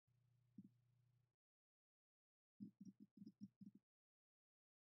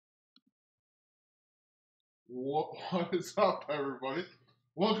What is up, everybody?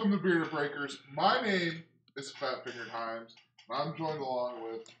 Welcome to Bearded Breakers. My name is Fat Fingered Himes, and I'm joined along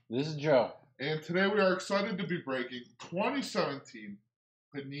with. This is Joe. And today we are excited to be breaking 2017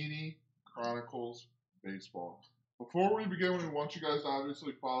 Panini Chronicles Baseball. Before we begin, we want you guys to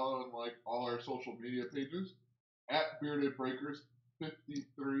obviously follow and like all our social media pages at Bearded Breakers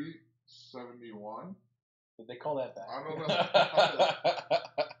 5371. Did they call that back? I don't know.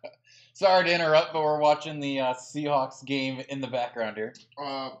 Sorry to interrupt, but we're watching the Seahawks game in the background here.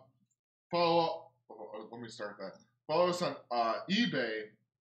 Let me start that. Follow us on eBay,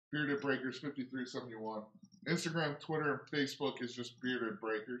 Bearded Breakers 5371. Instagram, Twitter, and Facebook is just Bearded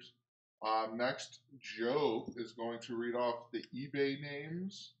Breakers. Next, Joe is going to read off the eBay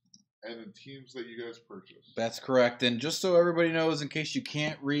names and the teams that you guys purchased. That's correct. And just so everybody knows, in case you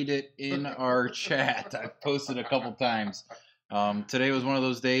can't read it in our chat, I've posted a couple times. Today was one of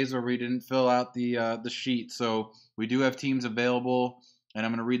those days where we didn't fill out the sheet, so we do have teams available, and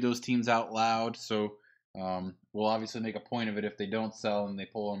I'm going to read those teams out loud. So we'll obviously make a point of it if they don't sell and they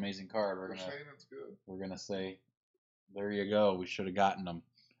pull an amazing card. We're gonna say, there you go. We should have gotten them.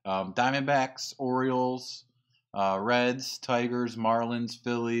 Diamondbacks, Orioles, Reds, Tigers, Marlins,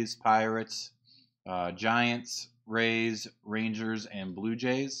 Phillies, Pirates, Giants, Rays, Rangers, and Blue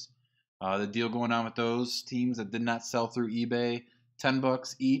Jays. The deal going on with those teams that did not sell through eBay,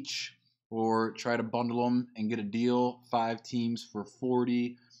 $10 each, or try to bundle them and get a deal. 5 teams for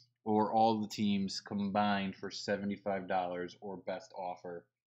 $40, or all the teams combined for $75, or best offer.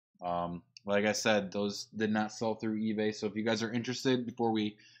 Like I said, those did not sell through eBay. So if you guys are interested, before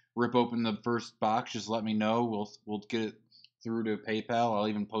we rip open the first box, just let me know. We'll get it through to PayPal. I'll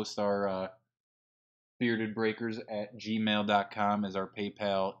even post our beardedbreakers@gmail.com as our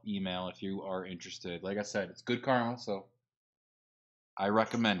PayPal email if you are interested. Like I said, it's good karma, so I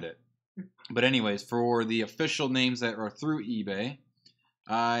recommend it. But anyways, for the official names that are through eBay,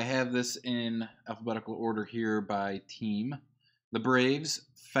 I have this in alphabetical order here by team. The Braves,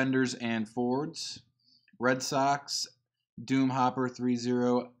 Fenders and Fords. Red Sox, Doomhopper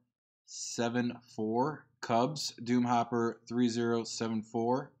 3074. Cubs, Doomhopper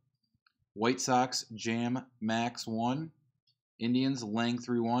 3074. White Sox, Jam Max 1. Indians, Lang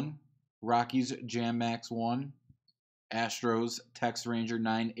 31. Rockies, Jam Max 1. Astros, Tex Ranger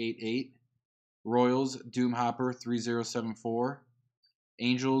 988. Royals, Doomhopper 3074.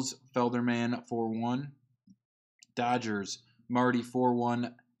 Angels, Felderman 41. Dodgers, Marty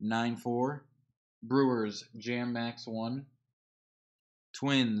 4194. Brewers, Jam Max 1.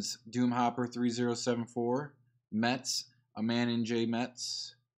 Twins, Doomhopper 3074. Mets, A Man in J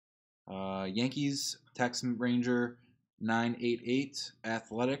Mets. Yankees, Tex Ranger 988.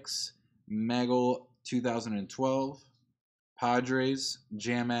 Athletics, Maggle 2012. Padres,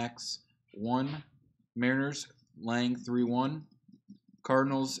 Jamax 1. Mariners, Lang 31.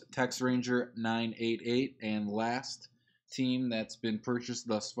 Cardinals, Tex Ranger 988. And last team that's been purchased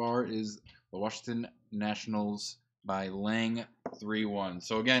thus far is the Washington Nationals by Lang 31.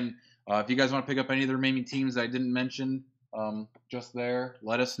 So again, if you guys want to pick up any of the remaining teams that I didn't mention just there,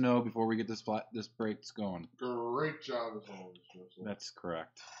 let us know before we get this break going. Great job as always, Joseph. That's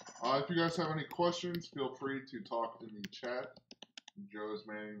correct. If you guys have any questions, feel free to talk in the chat. Joe is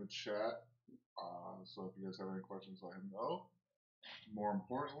manning the chat. So if you guys have any questions, let him know. More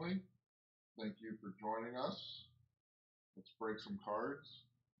importantly, thank you for joining us. Let's break some cards.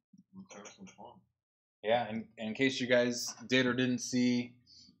 Let's have some fun. Yeah, and in case you guys did or didn't see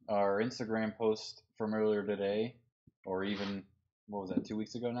our Instagram post from earlier today, or even, 2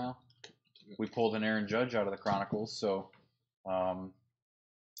 weeks ago now? Yeah. We pulled an Aaron Judge out of the Chronicles, so,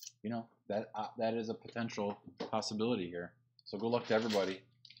 that is a potential possibility here. So good luck to everybody,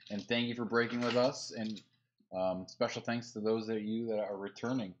 and thank you for breaking with us, and special thanks to those of you that are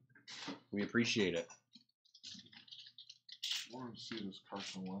returning. We appreciate it. I wanted to see this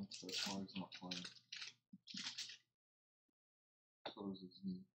Carson Wentz, but he's not playing. So is his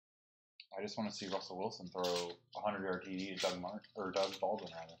knee. I just want to see Russell Wilson throw a 100-yard TD to Doug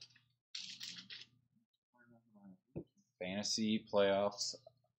Baldwin, rather. Fantasy playoffs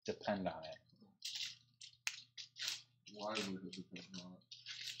depend on it. Livelihood depends on it.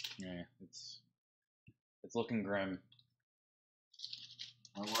 Yeah, it's looking grim.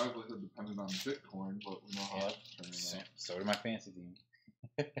 My livelihood depended on Bitcoin, but we know how that's turning out. So did my fantasy team.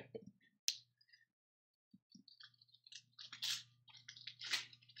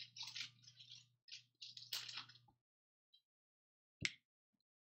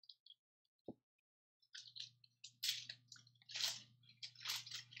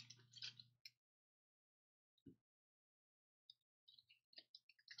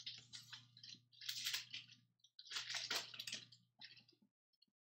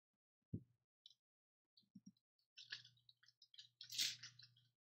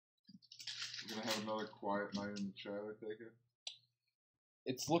 You're gonna have another quiet night in the chat, I take it.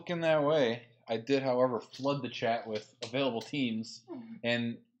 It's looking that way. I did, however, flood the chat with available teams.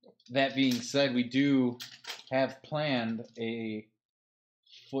 And that being said, we do have planned a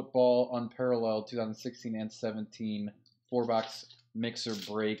football unparalleled 2016 and 17 4-box mixer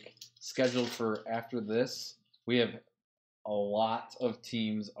break scheduled for after this. We have a lot of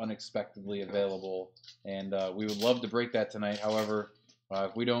teams unexpectedly available, and we would love to break that tonight. However,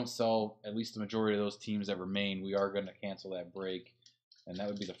 if we don't sell at least the majority of those teams that remain, we are going to cancel that break, and that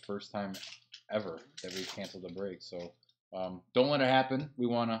would be the first time ever that we've canceled a break. So don't let it happen. We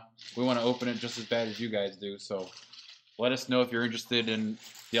wanna open it just as bad as you guys do. So let us know if you're interested in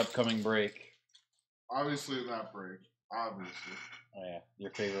the upcoming break. Obviously, that break. Obviously. Oh yeah,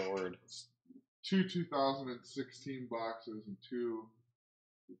 your favorite word. 2 2016 boxes and 2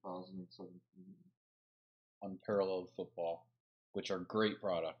 2017. Unparalleled football, which are great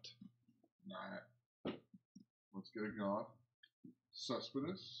product. Alright. Let's get it going.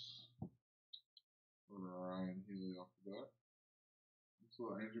 Cespedes. Ryan Healy off the bat. This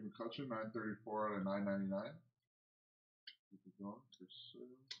little Andrew McCutcheon, 934 out of 999. Keep it going.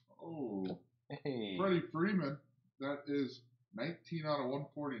 Oh. Hey. Freddie Freeman. That is 19 out of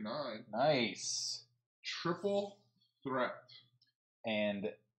 149. Nice. Triple threat.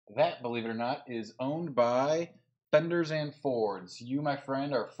 And that, believe it or not, is owned by Fenders and Fords. You, my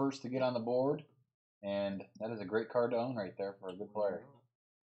friend, are first to get on the board. And that is a great card to own right there for a good player.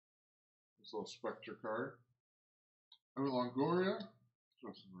 This little Spectre card. Evan Longoria.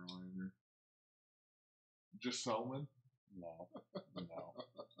 Justin Verlander. Gisselman. No.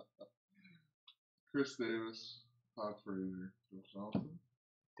 Chris Davis. Todd Frazier. Joe Johnson.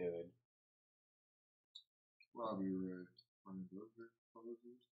 Dude. Robbie Ray. Ryan Dozier.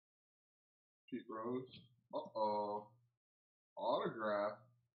 Pete Rose. Uh-oh. Autograph.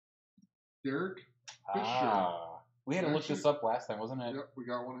 Derek Fisher. We had to look this up last time, wasn't it? Yep, we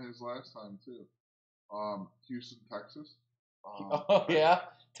got one of his last time, too. Houston, Texas. Oh, yeah?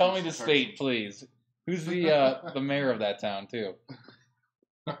 Tell me the state, please. Who's the mayor of that town, too?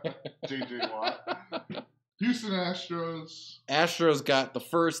 J.J. Watt. Houston Astros. Astros got the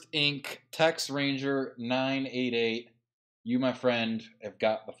first ink. Tex Ranger 988. You, my friend, have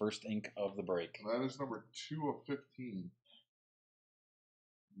got the first ink of the break. That is number 2 of 15.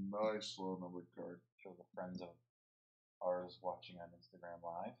 Nice low numbered card. Show the friends of ours watching on Instagram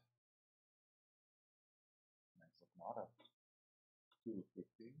Live. Nice looking auto. 2 of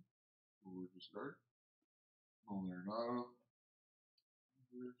 15. Gorgeous card. Leonardo.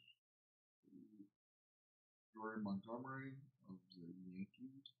 Jordan Montgomery of the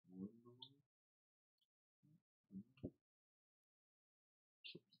Yankees.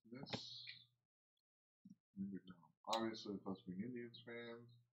 Obviously, the Pittsburgh Indians fans.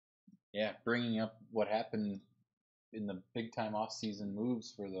 Yeah, bringing up what happened in the big-time off-season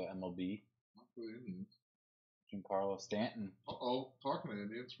moves for the MLB. Not for the Indians. Giancarlo Stanton. Uh-oh, talking to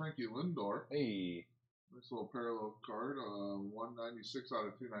Indians. Frankie Lindor. Hey. Nice little parallel card. 196 out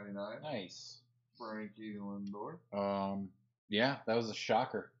of 299. Nice. Frankie Lindor. Yeah, that was a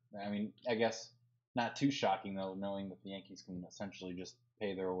shocker. I mean, I guess not too shocking, though, knowing that the Yankees can essentially just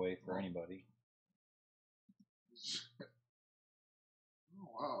pay their way for anybody.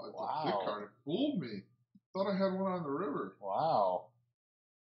 Oh, wow. That's a big card. It fooled me. Thought I had one on the river. Wow.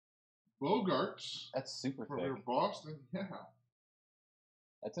 Bogarts. That's super from thick. Boston, yeah.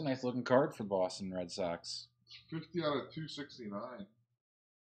 That's a nice looking card for Boston Red Sox. It's 50 out of 269.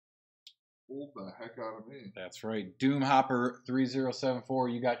 Fooled the heck out of me. That's right. Doomhopper 3074.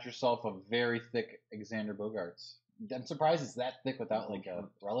 You got yourself a very thick Xander Bogaerts. I'm surprised it's that thick without like a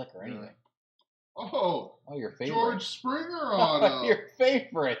relic or anything. Oh, your favorite. George Springer auto. Your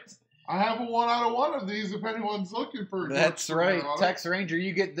favorite. I have a 1 out of 1 of these if anyone's looking for a That's George right. auto. Tex Ranger,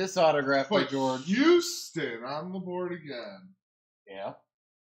 you get this autograph by George. Houston on the board again. Yeah.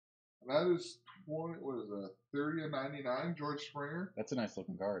 That is 20, what is that? 30 of 99, George Springer. That's a nice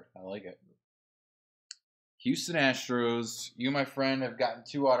looking card. I like it. Houston Astros, you, my friend, have gotten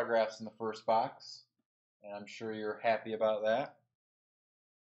 2 autographs in the first box. And I'm sure you're happy about that.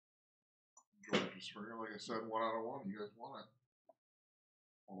 George Springer, like I said, 1 out of 1. You guys want it.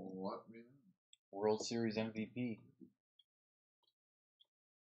 Let me know. World Series MVP.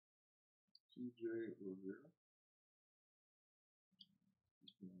 TJ Rivera.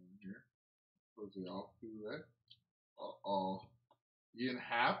 Here. Jose Altuve. Uh-oh. Ian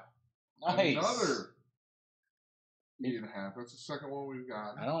Happ. Nice. Another Ian Happ. That's the second one we've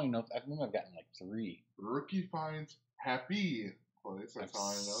gotten. I don't even know. I think I've gotten like 3. Rookie finds Happy place. That's how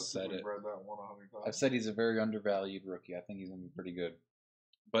I know. Said it. Read that one 100 times. I've said he's a very undervalued rookie. I think he's going to be pretty good.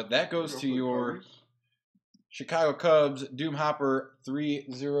 But that goes Go to for the your Cubbies. Chicago Cubs, Doom Hopper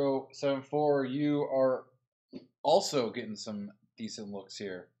 3074. You are also getting some decent looks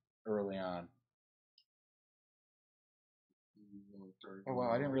here early on. Oh,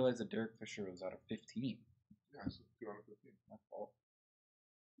 wow. I didn't realize that Derek Fisher was out of 15. Yeah, so 2 out of 15. My fault.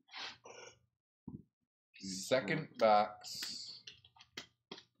 Second box.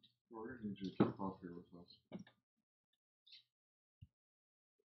 We're going to need you to keep up here with us.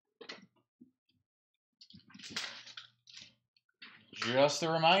 Just a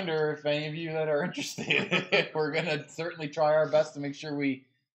reminder, if any of you that are interested, we're going to certainly try our best to make sure we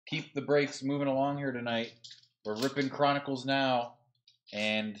keep the breaks moving along here tonight. We're ripping Chronicles now,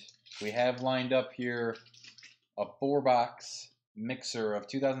 and we have lined up here a 4-box mixer of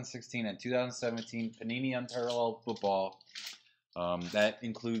 2016 and 2017 Panini Unparalleled Football. That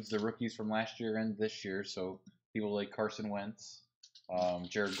includes the rookies from last year and this year, so people like Carson Wentz,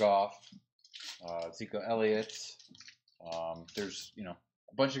 Jared Goff, Zeke Elliott. There's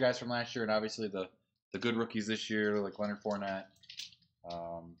a bunch of guys from last year, and obviously the good rookies this year, like Leonard Fournette.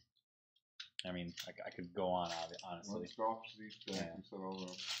 I mean, I could go on, honestly. Wentz, Goff, Zeke, Yeah. you said all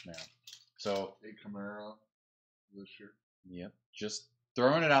those. Yeah. So, 8 Camara this year. yep, just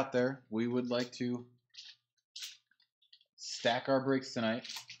throwing it out there. We would like to stack our breaks tonight,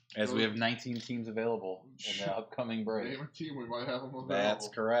 as we have 19 teams available in the upcoming break. Name a team, we might have them available. That's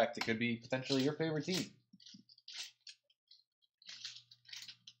correct. It could be potentially your favorite team.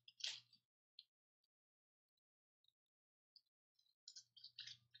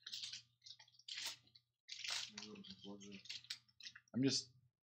 I'm just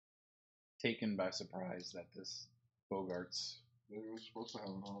taken by surprise that this Bogarts, They were supposed to have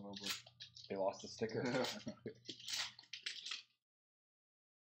an auto, but they lost the sticker. Yeah.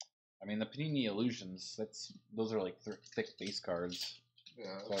 I mean, the Panini Illusions, those are like thick base cards.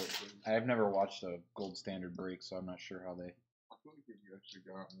 yeah. So I've never watched a gold standard break, so I'm not sure how they. I feel like we actually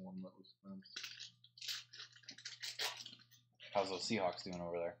got one that was thin. How's those Seahawks doing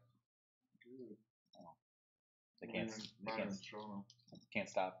over there? Good. They can't Show them. can't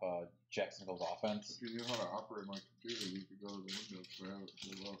stop Jacksonville's offense. If you knew how to operate my computer, you could go to the window so I have it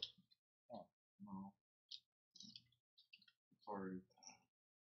pulled up. Oh. No. Sorry.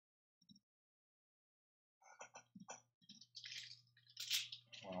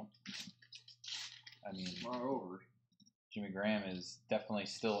 Well, I mean, It's not over. Jimmy Graham is definitely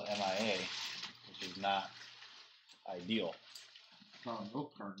still MIA, which is not ideal. Not a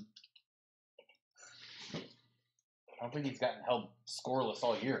milk carton. I don't think he's gotten held scoreless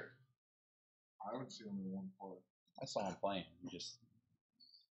all year. I haven't seen him in one play. I saw him playing. He's just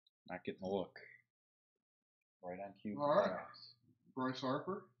not getting the look. Right on cue. All right. Bryce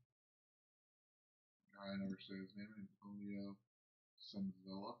Harper. I never say his name. Antonio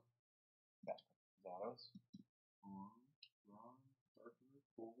Senzella. Autos. Ron Harper.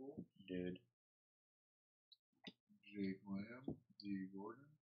 Vogel. Dude. Jake Lamb. D. Gordon.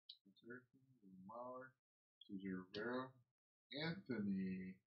 Harrison. Mauer. C.J. Rivera.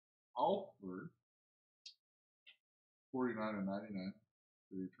 Anthony Alford. 49 and 99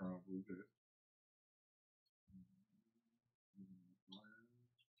 for the Toronto Blue Jays.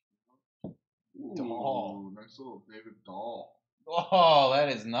 Ooh, Dahl. nice little David Dahl. Oh, that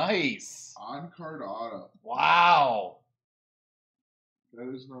is nice. On card auto. Wow. That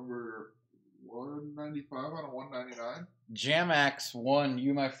is number 195 out of 199. Jamax won.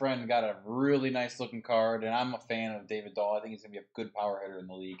 You, my friend, got a really nice looking card, and I'm a fan of David Dahl. I think he's going to be a good power hitter in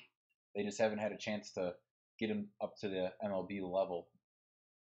the league. They just haven't had a chance to get him up to the MLB level.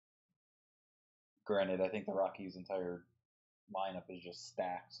 Granted, I think the Rockies' entire lineup is just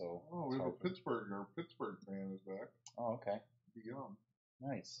stacked. So we have a Pittsburgh fan is back. Oh, okay. Young.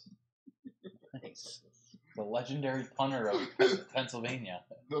 Nice. Nice. The legendary punter of Pennsylvania.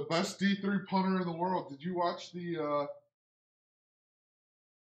 The best D3 punter in the world. Did you watch the oh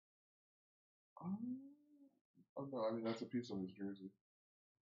no, I mean that's a piece of his jersey.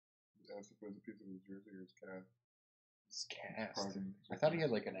 That's a piece of his jersey or his cast. His cast. I thought he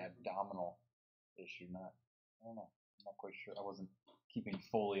had like an abdominal issue, I don't know. I'm not quite sure. I wasn't keeping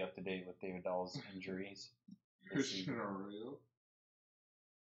fully up to date with David Dahl's injuries. Christian Arroyo.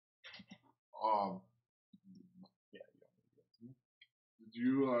 Yeah. Did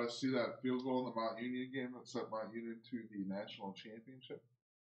you see that field goal in the Mount Union game that sent Mount Union to the national championship?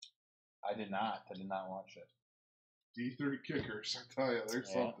 I did not. I did not watch it. D3 kickers, I tell you,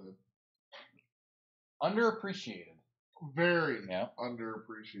 there's something. Underappreciated. Very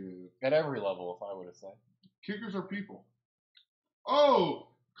underappreciated. At every level, if I were to say. Kickers are people. Oh,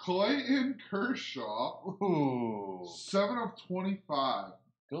 Clayton Kershaw. Ooh. 7 of 25.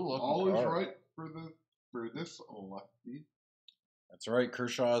 Good looking Always card. right for this lefty. That's right.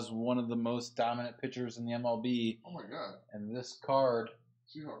 Kershaw is one of the most dominant pitchers in the MLB. Oh my god. And this card.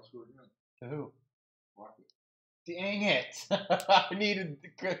 Seahawks scored again. To who? Rocket. Dang it. I needed the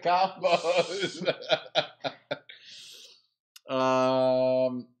combos.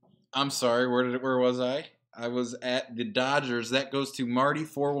 I'm sorry. Where was I? I was at the Dodgers. That goes to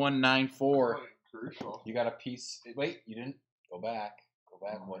Marty4194. Kershaw. You got a piece. Wait, you didn't go back.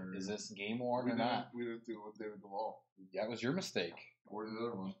 What is this game worn or not? We didn't do it with David Duvall. That was your mistake. Or the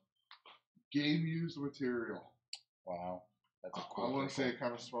other one. Game used material. Wow. That's a cool. I want to say it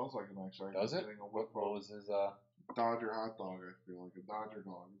kind of smells like an actually. Does it? What was his Dodger hot dog, I feel like. A Dodger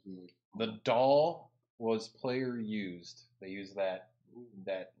dog. The doll was player used. They used that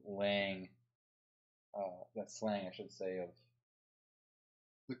slang, I should say, of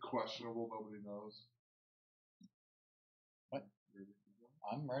the questionable nobody knows. What?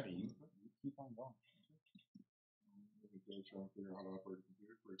 I'm ready. You keep on going. I'm trying to figure out how to operate a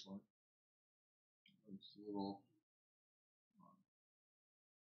computer quickly. It's a little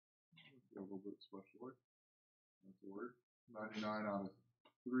bit special. That's the word. 99 out of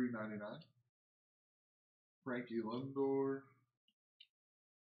 399. Frankie Lindor.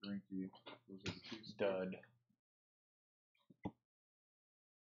 Frankie. Those are the Chiefs. Dud.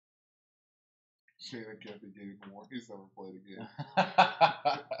 Shannon can't be game more. He's never played a game.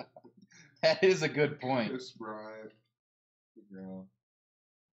 That is a good point. Chris Bryant. Yeah.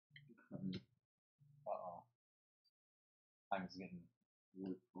 Uh-oh. I'm just getting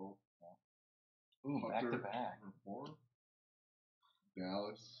Really cool. Ooh, back to back.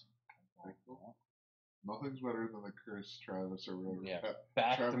 Dallas. Nothing's better than the Chris Travis or whatever. Yeah,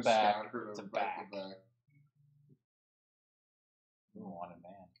 back to back to back. Ooh, on a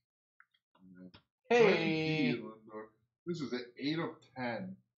man. Hey! This is an 8 of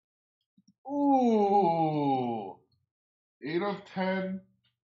 10. Ooh! 8 of 10,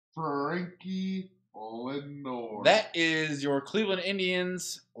 Frankie Lindor. That is your Cleveland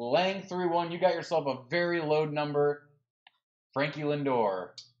Indians, Lang 3-1. You got yourself a very low number, Frankie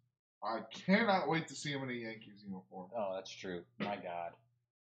Lindor. I cannot wait to see him in a Yankees uniform. Oh, that's true. My God.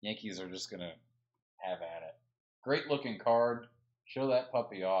 Yankees are just going to have at it. Great looking card. Show that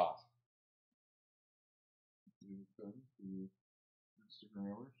puppy off.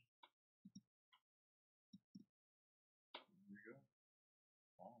 Instagrammers. There you go.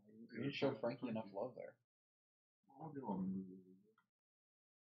 Well, you didn't show Frankie enough love there. What do you want me to do?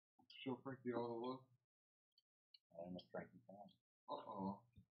 Show Frankie all the love? I'm a Frankie fan. Uh-oh.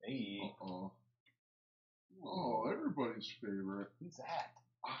 Hey. Uh-oh. Oh, everybody's favorite. Who's that?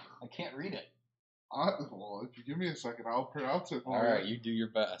 I can't read it. Well, if you give me a second, I'll pronounce it. All right, you do your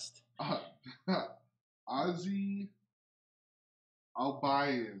best. Ozzy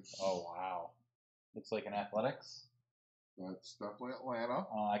Albies. Oh, wow. Looks like an Athletics. That's definitely Atlanta.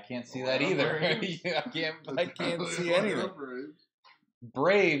 I can't see Atlanta that either. Braves. I can't see anything. Braves.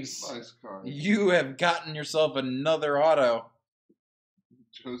 Braves. Nice card. You have gotten yourself another auto.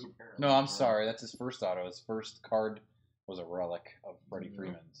 Joe's apparently. No, I'm sorry. That's his first auto. His first card was a relic of Freddie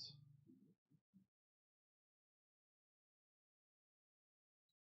Freeman's.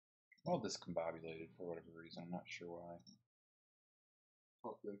 Well, discombobulated for whatever reason. I'm not sure why.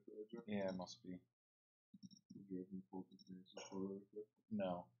 Yeah, it must be.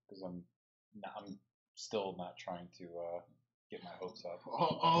 No, because I'm still not trying to get my hopes up.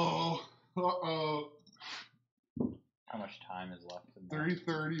 Uh-oh. How much time is left in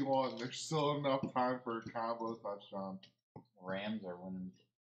 3:31. There's still enough time for a combo touchdown. Rams are winning.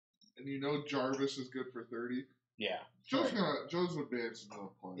 And you know Jarvis is good for 30? Yeah. Joe's advancing to the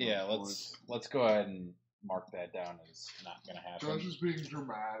playoffs. Yeah, let's go ahead and mark that down as not gonna happen. Joe's just being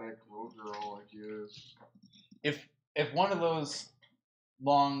dramatic, little girl like he is. If one of those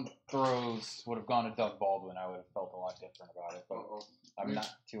long throws would have gone to Doug Baldwin, I would have felt a lot different about it. But I'm not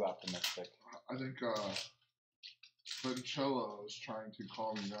too optimistic. I think Vincello is trying to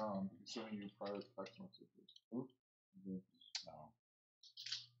calm you down. He's sending you private text messages. Ooh. Mm-hmm. Oh.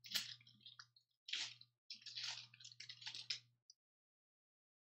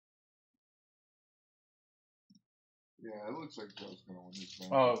 Yeah, it looks like Joe's going to win this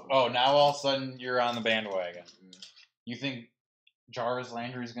game. Oh, now all of a sudden you're on the bandwagon. Yeah. You think Jarvis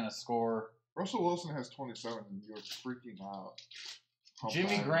Landry's going to score? Russell Wilson has 27, and you're freaking out.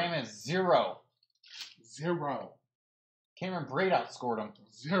 Jimmy Graham is 0. 0. Cameron Braid outscored him.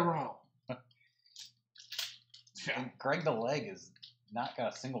 0. And Greg the Leg has not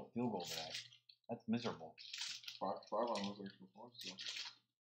got a single field goal today. That's miserable. 5 on those extra points, so.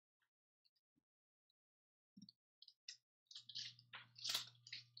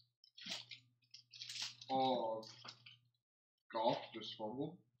 Oh, golf just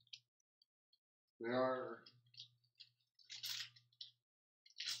fumbled. They are.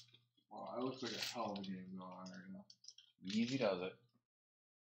 Wow, that looks like a hell of a game going on right now. Easy does it.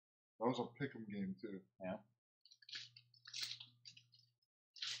 That was a pick'em game too. Yeah.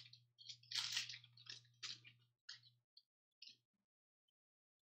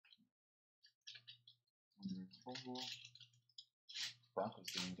 Fumble. Broncos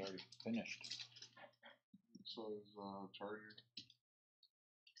game's already finished. So is Charger.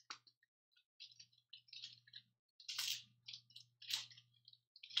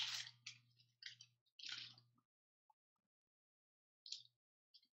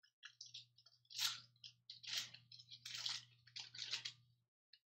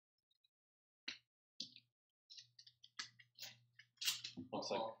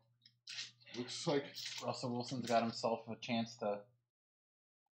 Looks like Russell Wilson's got himself a chance to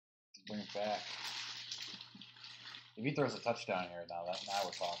bring it back. If he throws a touchdown here, now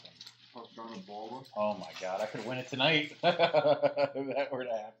we're talking. touchdown to Baldwin. Oh my God, I could win it tonight if that were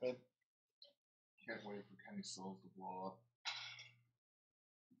to happen. Can't wait for Kenny Stills to blow up.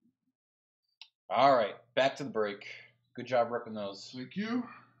 All right, back to the break. Good job ripping those. Thank you,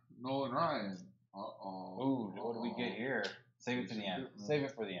 Nolan Ryan. Ooh, what do we get here? Save it to the end. Save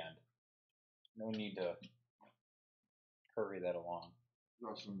it for the end. No need to hurry that along.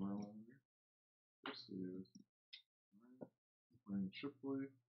 Justin Verlander. This is Ryan Shipley.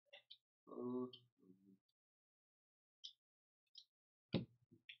 Ooh.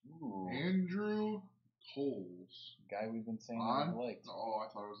 Andrew Toles. Guy we've been saying on? we liked. Oh, I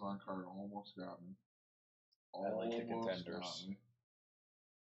thought it was on card. Almost got me. I like the contenders.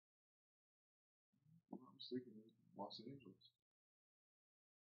 I'm mistaken. Los Angeles.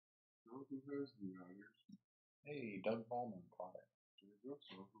 So who has the Dodgers? Hey, Doug Ballman caught it. There you go.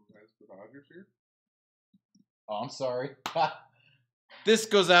 So who has the Dodgers here? Oh, I'm sorry. This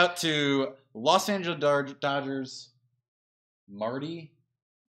goes out to Los Angeles Dodgers, Marty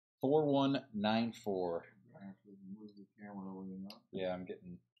 4194. I have to move the camera over enough. Yeah, I'm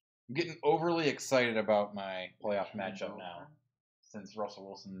getting overly excited about my playoff matchup now, since Russell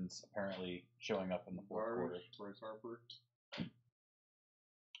Wilson's apparently showing up in the fourth quarter. Bryce Harper.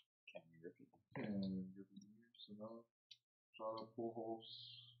 Ken Griffey. And Sano. Shot Pujols.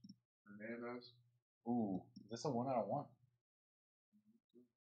 Hernandez. Ooh, is this a 1 out of 1?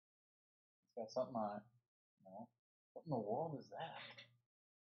 It's got something on it. No. What in the world is that?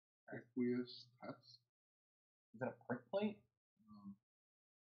 Aqueous Pets. Is that a print plate?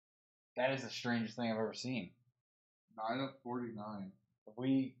 That is the strangest thing I've ever seen. 9 of 49. Have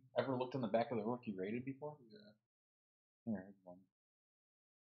we ever looked in the back of the rookie rated before? Yeah. Here, here's one.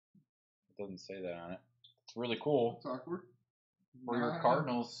 It doesn't say that on it. It's really cool. That's awkward. For your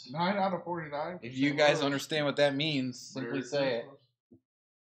Cardinals. 9 out of 49. If you guys understand what that means, simply say it. Oh.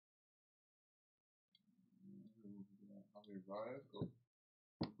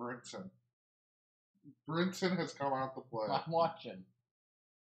 Brinson has come out to play. I'm watching.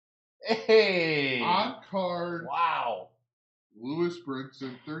 Hey! On card. Wow. Lewis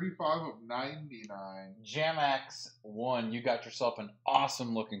Brinson, 35 of 99. Jamax 1. You got yourself an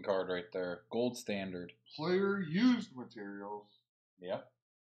awesome looking card right there. Gold standard. Player used materials. Yep.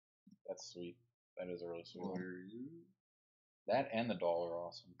 That's sweet. That is a really sweet one. Player used. That and the doll are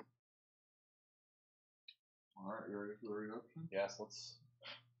awesome. Alright, you ready for the redemption? Yes, let's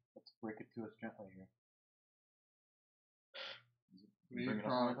break it to us gently here. Panini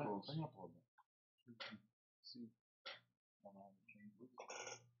Chronicles. Bring it up a little bit. See. I don't know how to change it.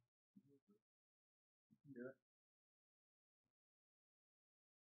 Yeah.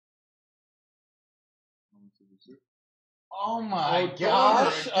 Oh my Oh,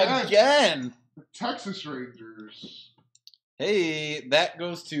 gosh! Again! The Texas Rangers. Hey, that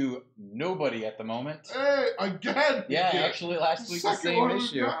goes to nobody at the moment. Hey, again! Yeah, actually last week the same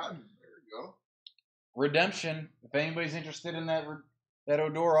issue. There you go. Redemption. If anybody's interested in that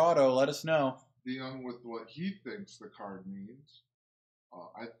Odor auto, let us know. Dion with what he thinks the card means.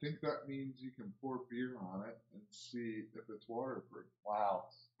 I think that means you can pour beer on it and see if it's waterproof. Wow.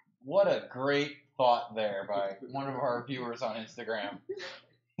 What a great thought there by one of our viewers on Instagram.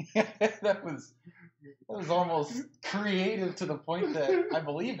 That was almost creative to the point that I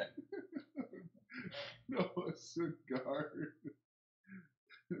believe it. No, a cigar.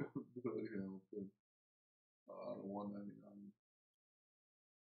 Billy Hamilton. 199.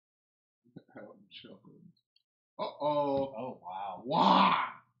 Adam Jones. Uh-oh. Oh, wow. Wow.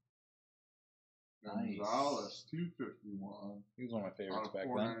 Nice. Gonzalez, 251. He was one of my favorites back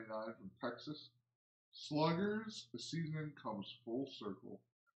then. 499 from Texas. Sluggers, the season comes full circle.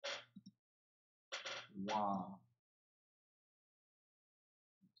 Wow.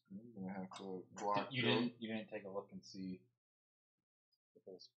 I'm gonna have to block. You didn't take a look and see if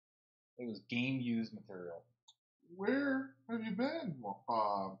it was game used material. Where have you been?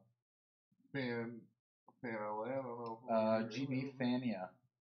 Fan LA, I don't know. GB Fania.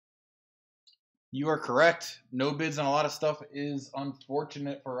 You are correct. No bids on a lot of stuff is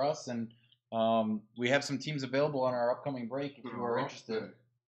unfortunate for us, and we have some teams available on our upcoming break if you are interested.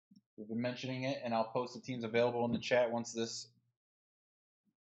 We've been mentioning it, and I'll post the teams available in the chat once this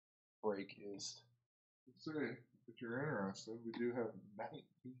break is. Let's see. If you're interested, we do have 19.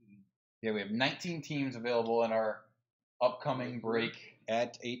 Yeah, we have 19 teams available in our upcoming break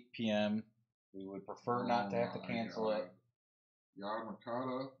at 8 p.m. We would prefer not to have to cancel it.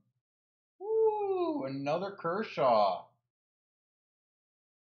 Yamakata. Woo! Another Kershaw.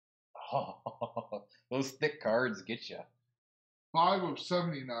 Oh, those thick cards get you. 5 of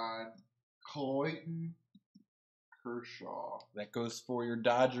 79. Clayton Kershaw. That goes for your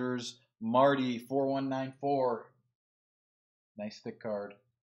Dodgers. Marty 4194. Nice thick card.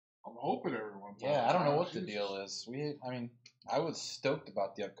 I'm hoping everyone's. Yeah, I don't know what the deal is. I was stoked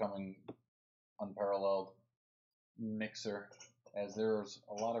about the upcoming unparalleled mixer, as there was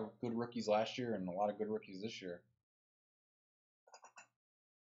a lot of good rookies last year and a lot of good rookies this year.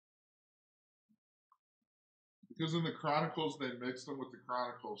 Because in the Chronicles, they mixed them with the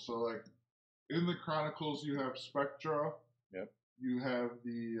Chronicles. So, like, in the Chronicles, you have Spectra. Yep. You have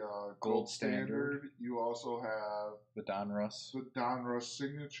the Gold Standard. You also have the Donruss. The Donruss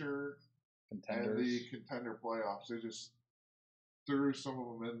Signature. Contenders. And the Contender Playoffs. They just threw some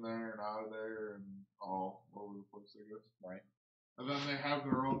of them in there and out of there and all over the place, I guess. Right. And then they have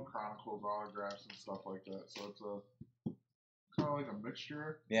their own Chronicles autographs and stuff like that. So it's kind of like a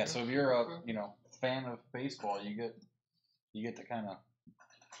mixture. Yeah. So if you're a fan of baseball, you get to kind of.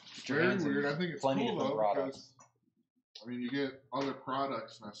 Very weird. I think it's plenty cool of though products. because you get other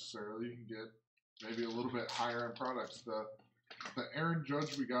products necessarily. You can get maybe a little bit higher end products. The Aaron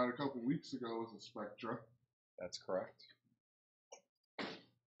Judge we got a couple weeks ago was a Spectra. That's correct.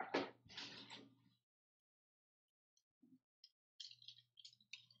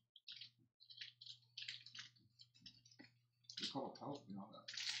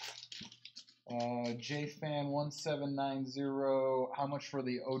 JFan1790. How much for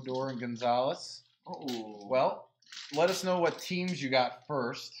the Odor and Gonzalez? Oh. Well, let us know what teams you got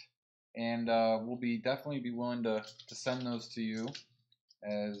first, and we'll definitely be willing to send those to you.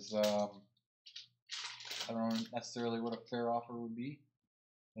 As I don't know necessarily what a fair offer would be.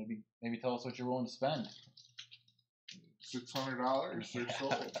 Maybe tell us what you're willing to spend. $600. They're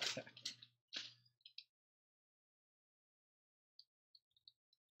sold.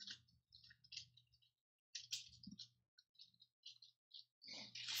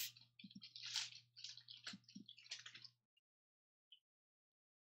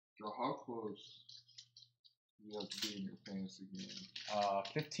 Joe, how close do you have to be in your fantasy game?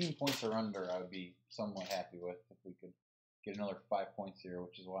 15 points or under, I would be somewhat happy with if we could get another 5 points here,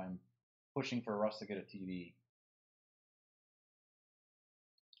 which is why I'm pushing for Russ to get a TD.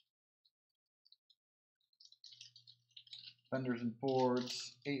 Fenders and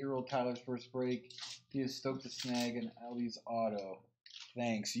Fords, 8-year-old Tyler's first break. He is stoked to snag an Ellie's auto.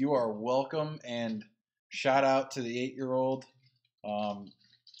 Thanks. You are welcome, and shout out to the 8-year-old.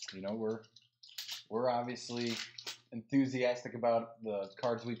 We're obviously enthusiastic about the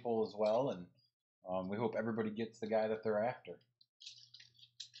cards we pull as well, and we hope everybody gets the guy that they're after.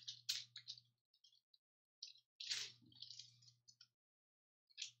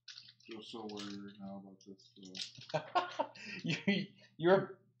 Just so worried now about this.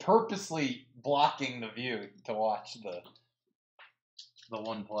 You're purposely blocking the view to watch the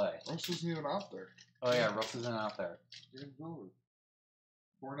one play. Russ isn't even out there. Oh yeah, Russ isn't out there. Game's over.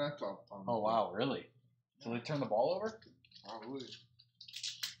 Fournette's up. Oh wow, really? So they turned the ball over? Probably.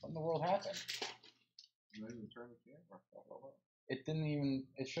 What in the world happened? They didn't even turn the camera. It didn't even.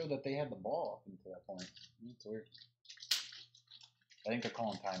 It showed that they had the ball up until that point. It's weird. I think they're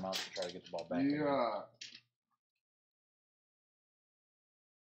calling timeout to try to get the ball back. Yeah.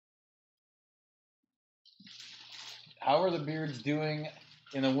 How are the Beards doing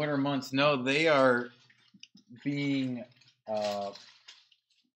in the winter months? No, they are being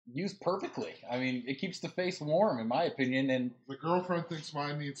used perfectly. I mean, it keeps the face warm, in my opinion. And the girlfriend thinks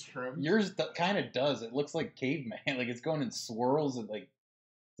mine needs trim. Yours kind of does. It looks like caveman. Like it's going in swirls. And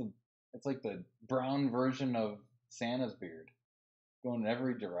it's like the brown version of Santa's beard, going in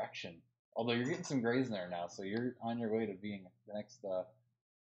every direction. Although you're getting some grays in there now, so you're on your way to being the next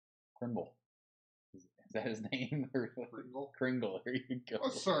Krimble. Is that his name? Kringle? Kringle. There you go.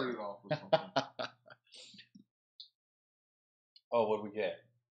 Let's start it off with something. Oh, what do we get?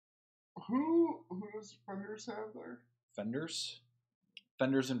 Who does Fenders have there? Fenders?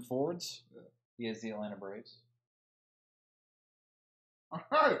 Fenders and Fords? Yeah. He has the Atlanta Braves. All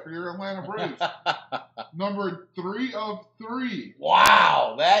right, for your Atlanta Braves. Number 3 of 3.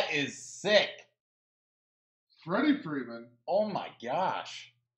 Wow, that is sick. Freddie Freeman. Oh my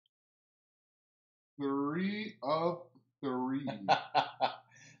gosh. 3 of 3.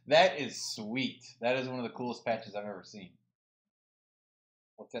 That is sweet. That is one of the coolest patches I've ever seen.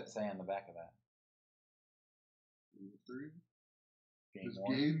 What's that say on the back of that? 3. Game His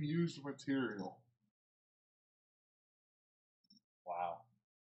game used material. Wow.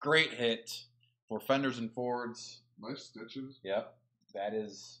 Great hit for Fenders and Fords. Nice stitches. Yep. That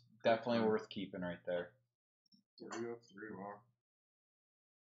is definitely worth keeping right there. 3 of 3, wow.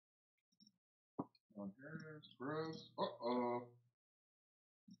 Here's Gross. Uh-oh.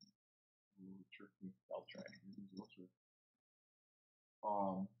 Tricky. Beltray.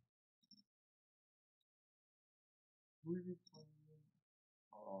 Who are you playing?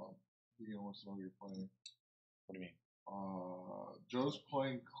 You know what you're playing. What do you mean? Joe's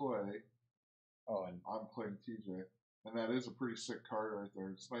playing Clay. Oh, and I'm playing TJ. And that is a pretty sick card right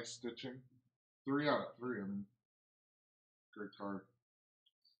there. It's nice stitching. 3 out of 3. I mean, great card.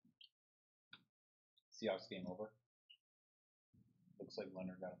 Seahawks game over. Looks like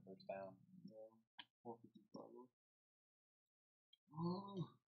Leonard got a first down. Yeah. 455. Oh.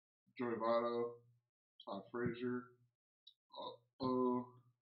 Joey Votto. Todd Frazier. Uh-oh.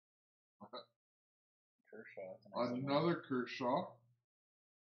 Kershaw. Another Kershaw.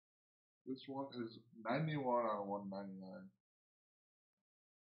 This one is 91 out of 199.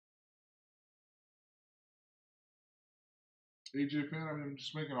 AJ Finn, I mean, I'm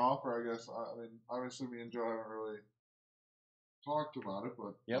just making an offer, I guess. I mean, obviously, me and Joe haven't really talked about it,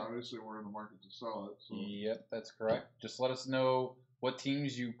 but obviously, we're in the market to sell it. So. Yep, that's correct. Just let us know what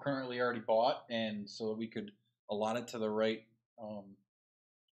teams you currently already bought, and so that we could allot it to the right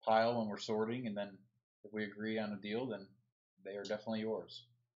pile when we're sorting, and then if we agree on a deal, then they are definitely yours.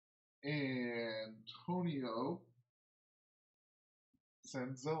 Antonio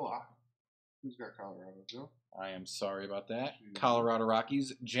Senzilla. Who's got Colorado, Joe? I am sorry about that. Jeez. Colorado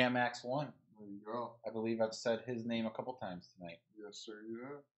Rockies, Jamax 1. There you go. I believe I've said his name a couple times tonight. Yes, sir, you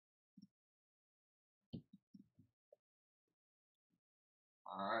have.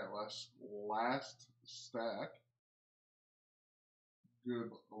 All right, last stack.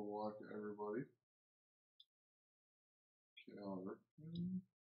 Good luck, everybody. Cal Ripken.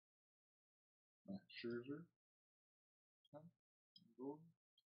 Max Scherzer.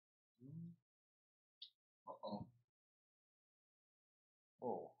 Uh-oh.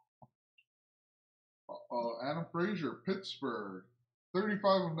 Adam Frazier, Pittsburgh.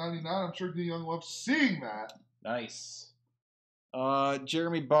 35 of 99. I'm sure D Young loves seeing that. Nice.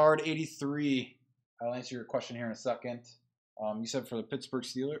 Jeremy Bard, 83. I'll answer your question here in a second. You said for the Pittsburgh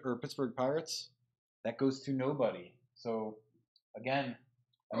Steelers or Pittsburgh Pirates, that goes to nobody. So, again,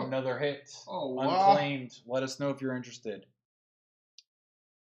 another hit. Oh, wow. Unclaimed. Let us know if you're interested.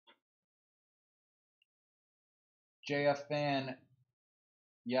 JF Fan,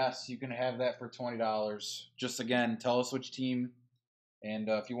 yes, you can have that for $20. Just again, tell us which team, and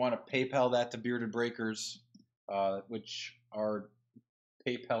if you want to PayPal that to Bearded Breakers, which our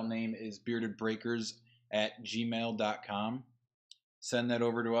PayPal name is beardedbreakers@gmail.com. Send that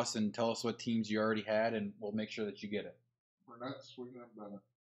over to us and tell us what teams you already had, and we'll make sure that you get it. Burnett swinging and better.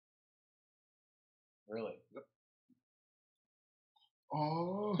 Really? Yep.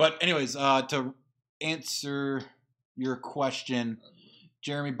 Oh. But anyways, to answer your question,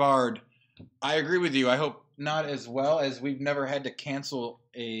 Jeremy Bard, I agree with you. I hope not as well, as we've never had to cancel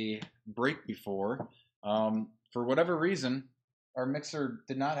a break before. For whatever reason, our mixer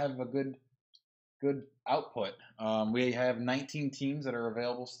did not have a good output. We have 19 teams that are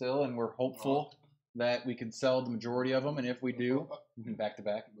available still, and we're hopeful that we can sell the majority of them. And if we do, back to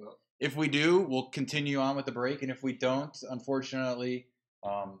back, if we do, we'll continue on with the break. And if we don't, unfortunately,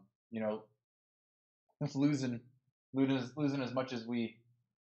 losing as much as we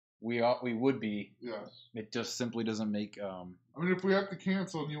would be. Yes. It just simply doesn't make. I mean, if we have to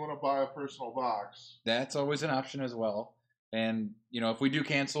cancel and you want to buy a personal box, that's always an option as well. And if we do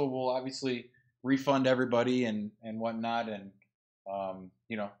cancel, we'll obviously refund everybody and whatnot. And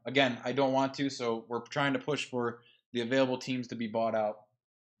again, I don't want to, so we're trying to push for the available teams to be bought out.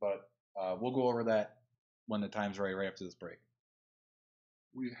 But we'll go over that when the time's right after this break.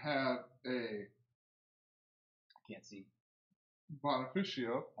 We have a. Can't see.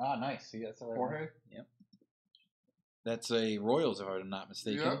 Bonificio. Ah, nice. See, that's all right. Jorge. Yep. That's a Royals, if I'm not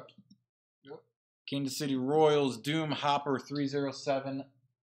mistaken. Yep. Kansas City Royals, Doom Hopper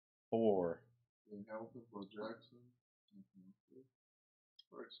 3074. Ian Hamilton, Bo Jackson,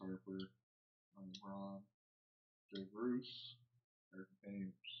 Bryce Harper, Ron, Jay Bruce, Eric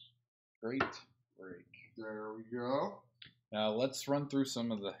Ames. Great break. There we go. Now let's run through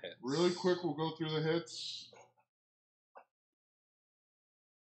some of the hits. Really quick, we'll go through the hits.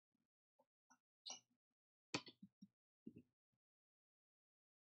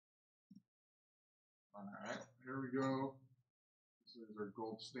 Alright, here we go. This is our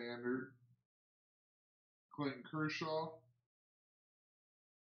gold standard. Clayton Kershaw.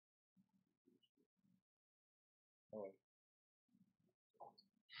 Alright.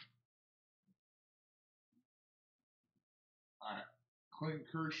 Clayton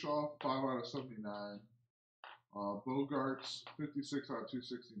Kershaw, 5 out of 79. Bogarts, 56 out of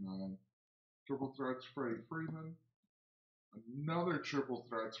 269. Triple threats, Freddie Freeman. Another triple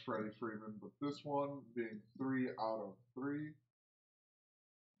threats, Freddie Freeman, but this one being 3 out of 3.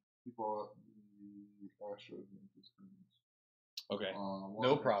 He bought the Astros and his Twins. Okay.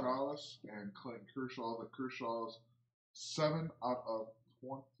 No problem. Gonzalez and Clayton Kershaw. The Kershaws, 7 out of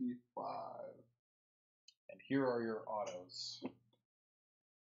 25. And here are your autos.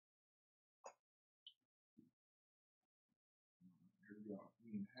 Here we go.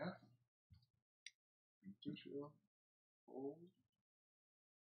 Ian Hef. Patricia. Old.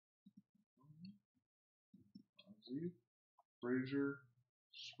 Ozzie. Frazier.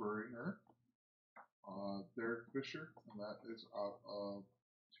 Springer. Derek Fisher, and that is out of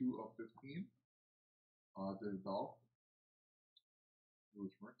 2 of 15. David Dahl.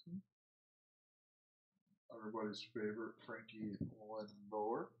 Lewis Merton. Everybody's favorite, Frankie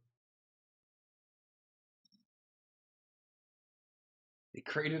Lindor. They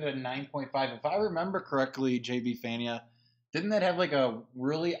created a 9.5. If I remember correctly, JB Fania, didn't that have like a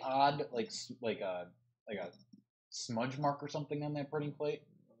really odd like a smudge mark or something on that printing plate?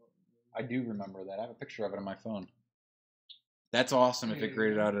 I do remember that. I have a picture of it on my phone. That's awesome if it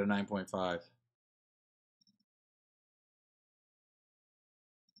graded out at a 9.5.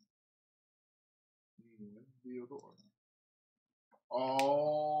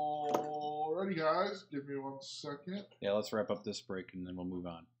 Alrighty, guys. Give me 1 second. Yeah, let's wrap up this break and then we'll move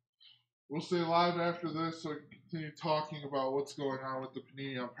on. We'll stay live after this so we can continue talking about what's going on with the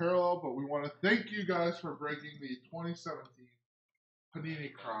Panini Unparalleled. But we want to thank you guys for breaking the 2017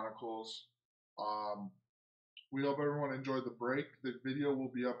 Panini Chronicles. We hope everyone enjoyed the break. The video will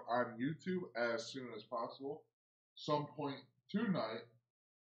be up on YouTube as soon as possible, some point tonight,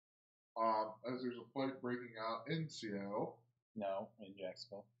 as there's a fight breaking out in Seattle. No, in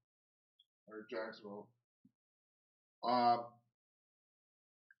Jacksonville. Or Jacksonville. Our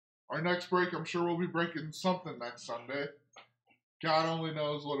next break, I'm sure we'll be breaking something next Sunday. God only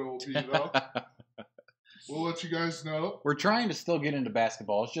knows what it will be, though. We'll let you guys know. We're trying to still get into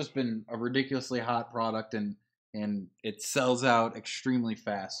basketball. It's just been a ridiculously hot product, and it sells out extremely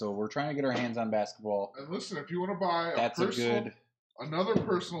fast. So we're trying to get our hands on basketball. And listen, if you want to buy another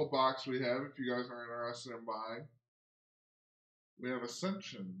personal box we have, if you guys are interested in buying, we have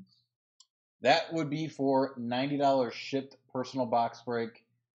Ascensions. That would be for $90 shipped personal box break.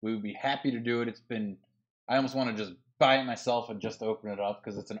 We would be happy to do it. I almost want to just buy it myself and just open it up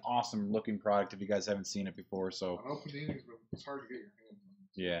because it's an awesome looking product if you guys haven't seen it before. So I know Panini's, but it's hard to get your hands on.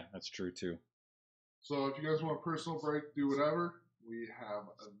 Yeah, that's true too. So if you guys want a personal break, do whatever. We have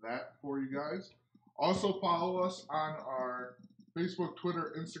that for you guys. Also follow us on our Facebook,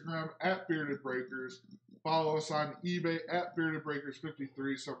 Twitter, Instagram at Bearded Breakers. Follow us on eBay at Bearded Breakers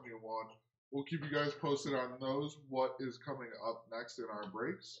 5371. We'll keep you guys posted on those, what is coming up next in our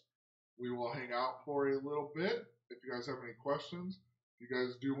breaks. We will hang out for a little bit. If you guys have any questions, if you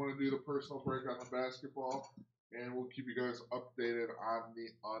guys do want to do the personal break on the basketball, and we'll keep you guys updated on the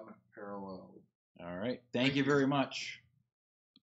Unparalleled. All right. Thank you very much.